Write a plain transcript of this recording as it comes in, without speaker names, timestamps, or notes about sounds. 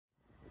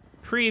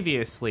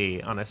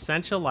Previously on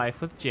Essential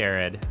Life with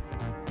Jared.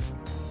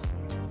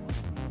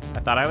 I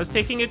thought I was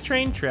taking a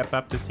train trip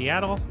up to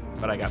Seattle,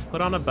 but I got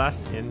put on a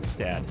bus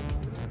instead.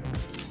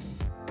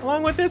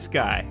 Along with this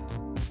guy.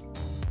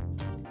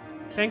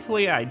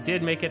 Thankfully, I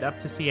did make it up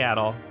to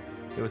Seattle.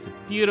 It was a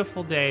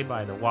beautiful day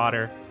by the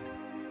water.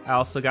 I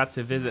also got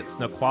to visit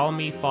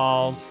Snoqualmie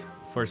Falls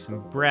for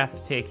some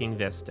breathtaking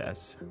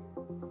vistas.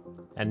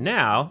 And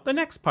now, the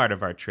next part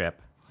of our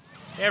trip.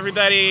 Hey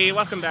everybody,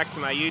 welcome back to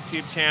my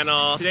YouTube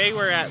channel. Today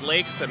we're at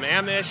Lake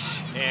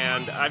Sammamish,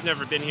 and I've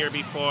never been here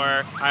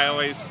before. I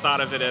always thought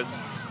of it as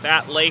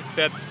that lake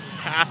that's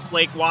past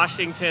Lake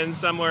Washington,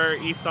 somewhere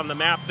east on the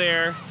map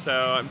there. So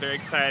I'm very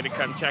excited to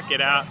come check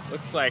it out.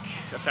 Looks like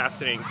a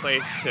fascinating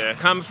place to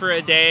come for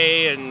a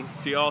day and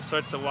do all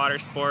sorts of water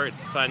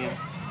sports, fun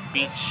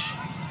beach,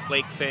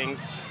 lake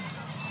things.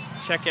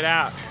 Let's check it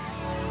out.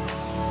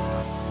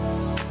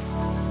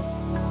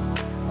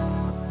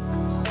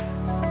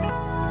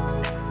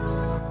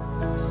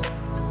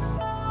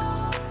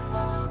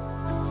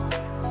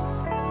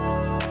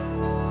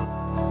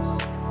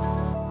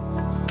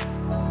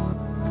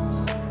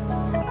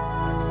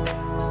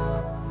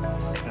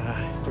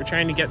 We're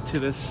trying to get to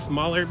this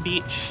smaller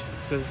beach,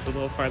 so it's a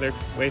little farther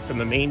away from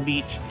the main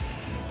beach,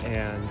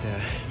 and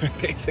we're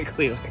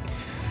basically like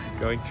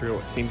going through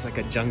what seems like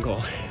a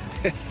jungle.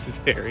 It's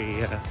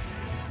very,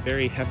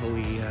 very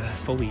heavily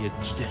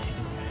foliaged.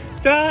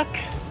 Duck!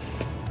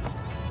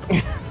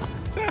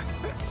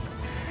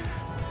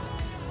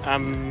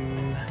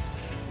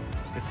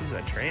 This is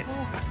a trail?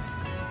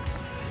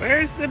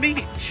 Where's the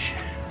beach?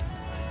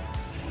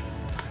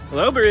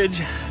 Hello,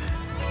 bridge.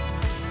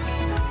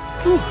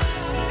 Whew.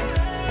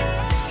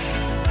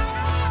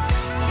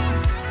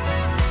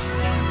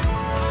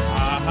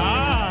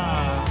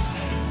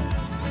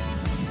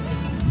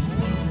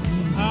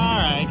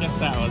 I guess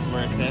that was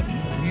worth it.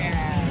 Yeah.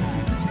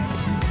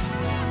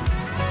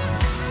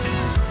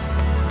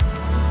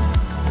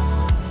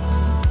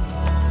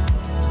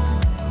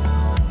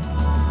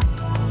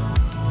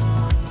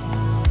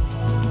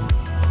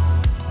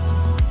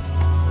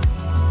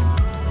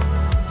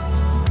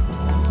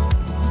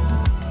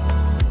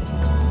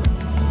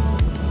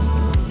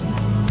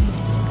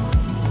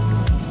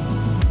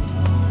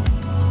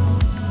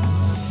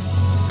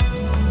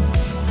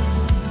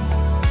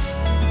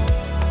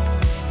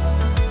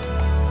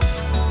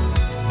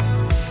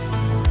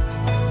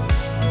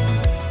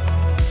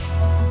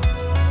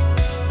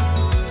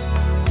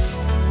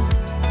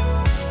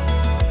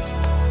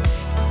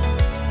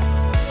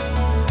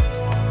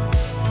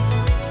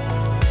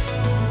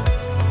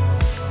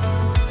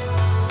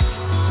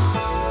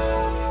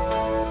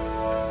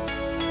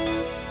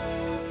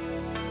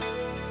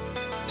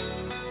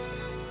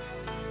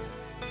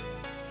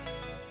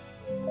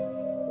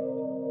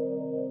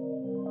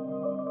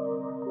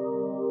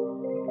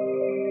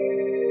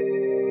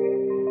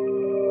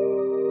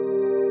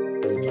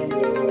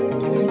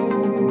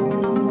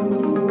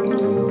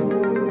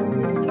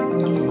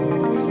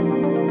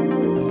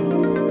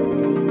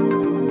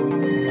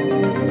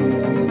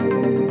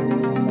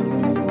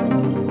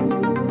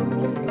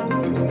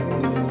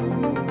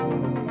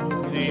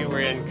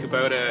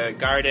 Kubota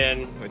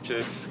Garden, which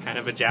is kind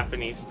of a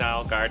Japanese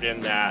style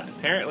garden that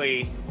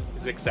apparently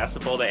is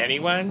accessible to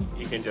anyone.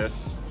 You can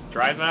just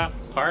drive up,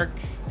 park,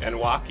 and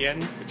walk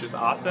in, which is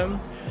awesome.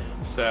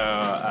 So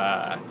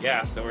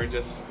yeah, so we're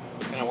just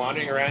kind of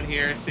wandering around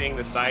here, seeing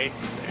the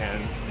sights,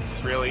 and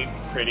it's really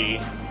pretty.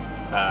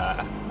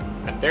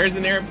 And there's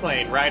an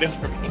airplane right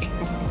over me.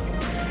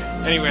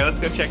 Anyway, let's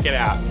go check it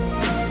out.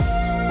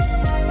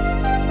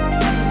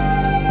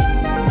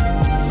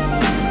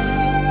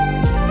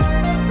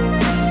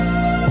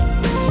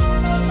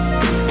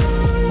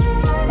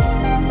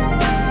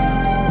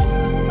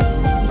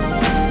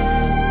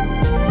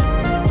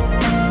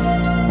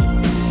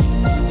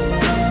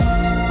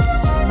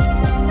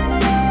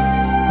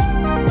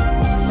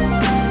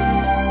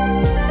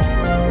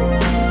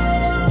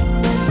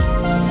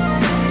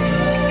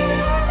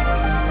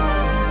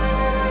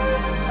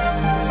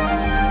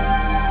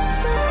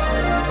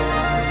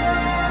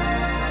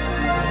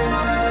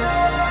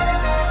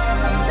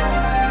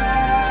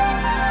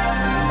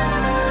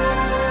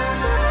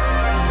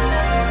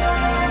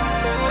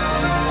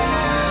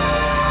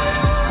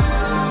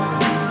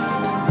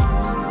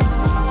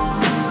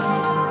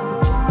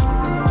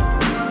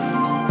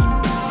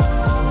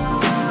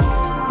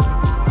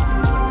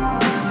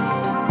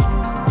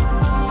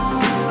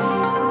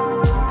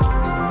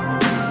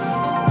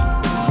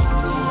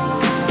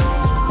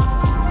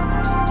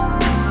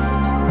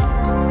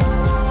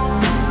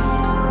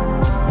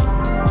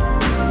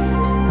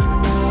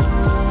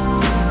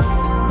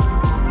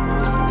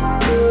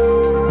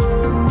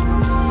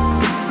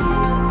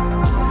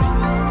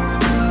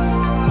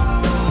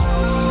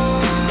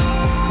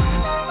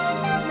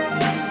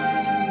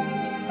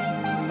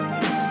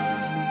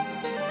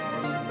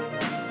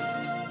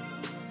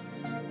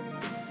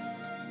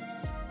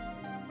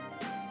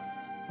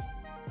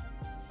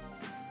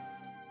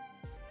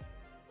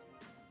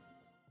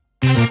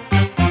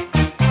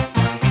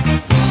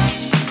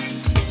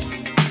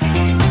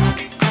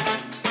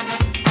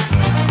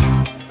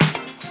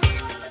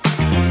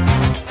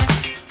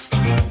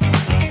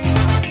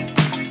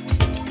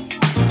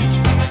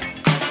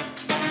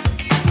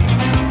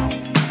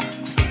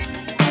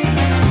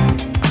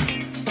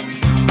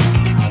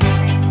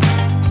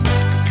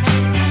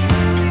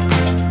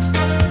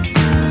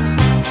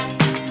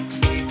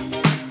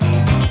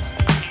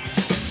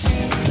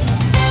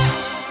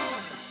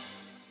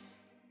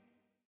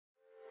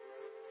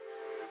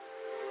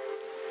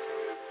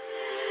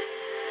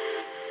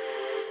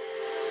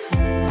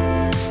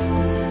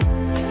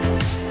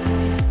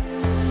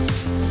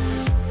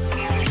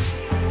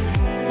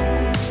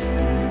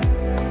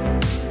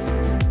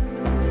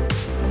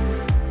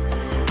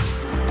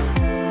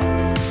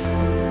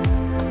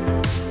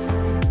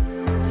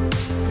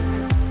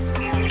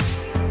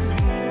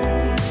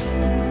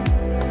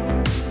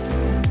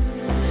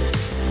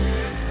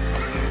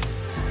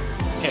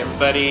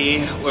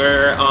 everybody.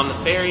 We're on the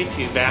ferry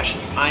to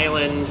Vashon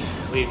Island,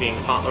 leaving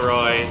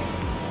Fauntleroy,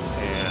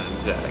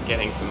 and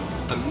getting some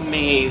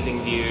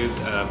amazing views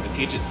of the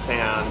Puget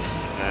Sound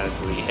as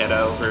we head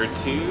over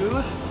to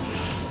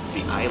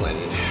the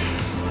island.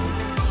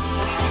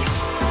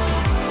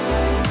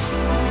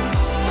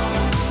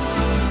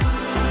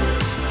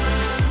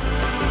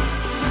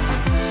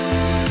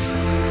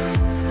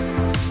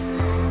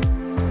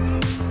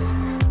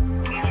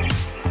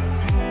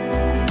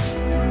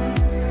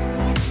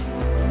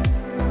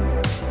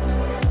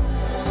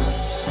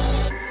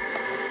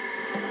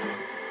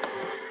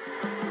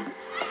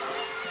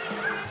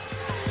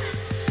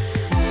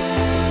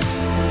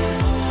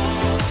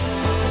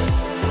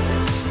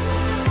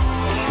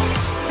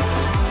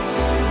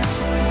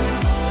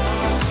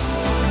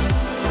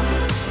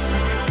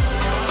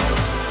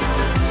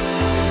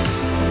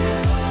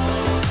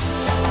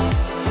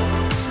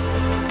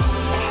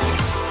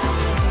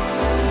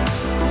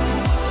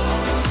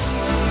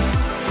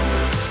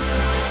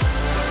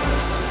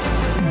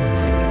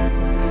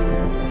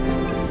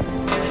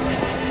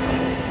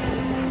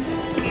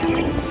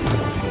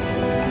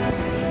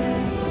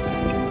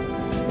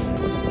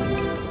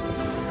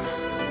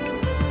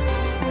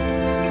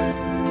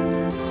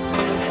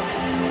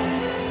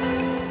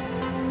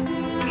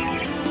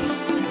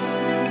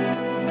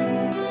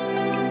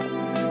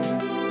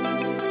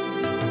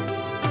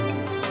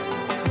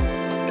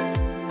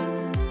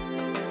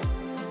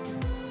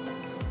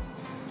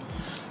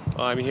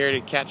 Well, I'm here to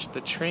catch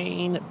the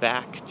train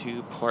back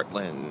to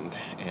Portland,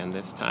 and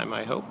this time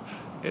I hope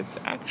it's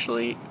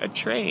actually a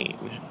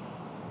train.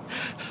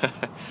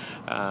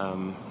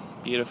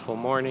 Beautiful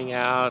morning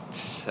out,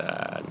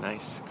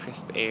 nice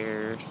crisp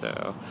air,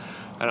 so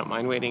I don't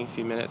mind waiting a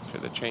few minutes for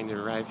the train to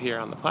arrive here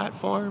on the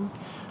platform.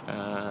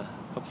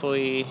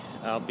 Hopefully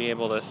I'll be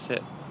able to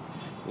sit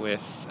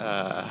with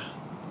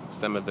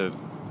some of the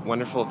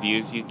wonderful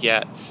views you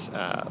get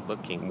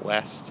looking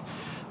west.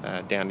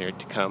 Down near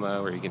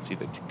Tacoma, where you can see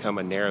the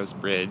Tacoma Narrows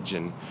Bridge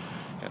and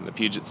the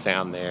Puget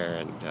Sound there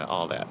and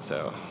all that.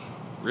 So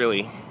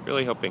really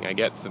hoping I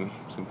get some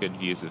good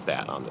views of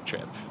that on the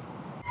trip.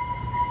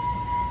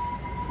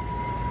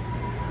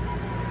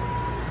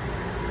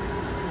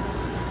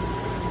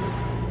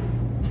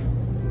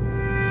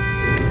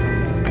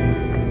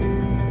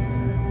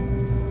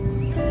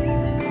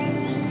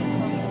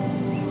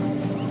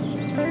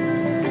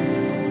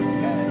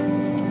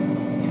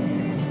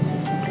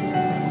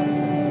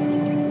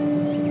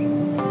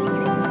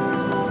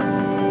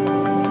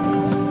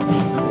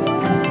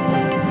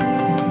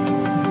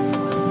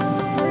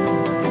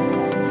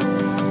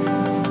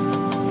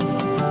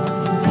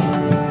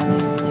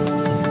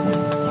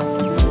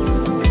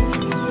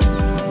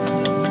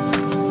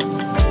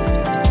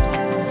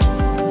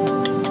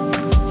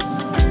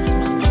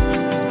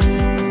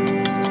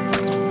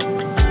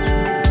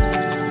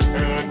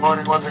 Good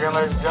morning once again,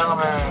 ladies and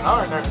gentlemen.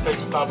 Our next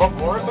station stop up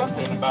Portland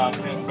in about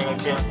 10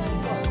 minutes here.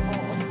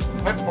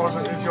 Next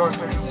Portland is your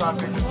station stop.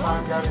 Take your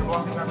time, gather your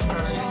belongings, and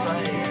prepare your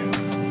train.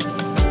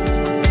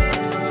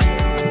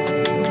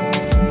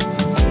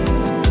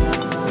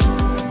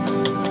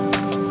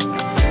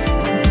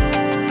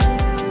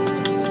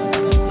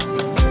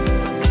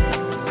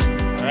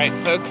 Alright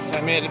folks,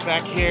 I made it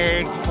back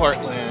here to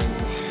Portland.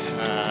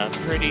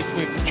 Pretty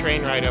smooth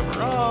train ride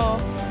overall.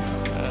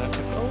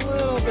 Took a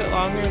little bit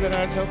longer than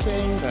I was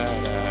hoping, but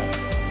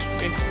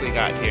basically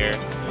got here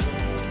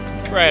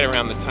right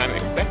around the time I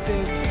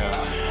expected, so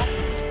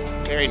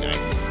very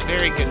nice.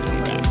 Very good to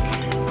be back.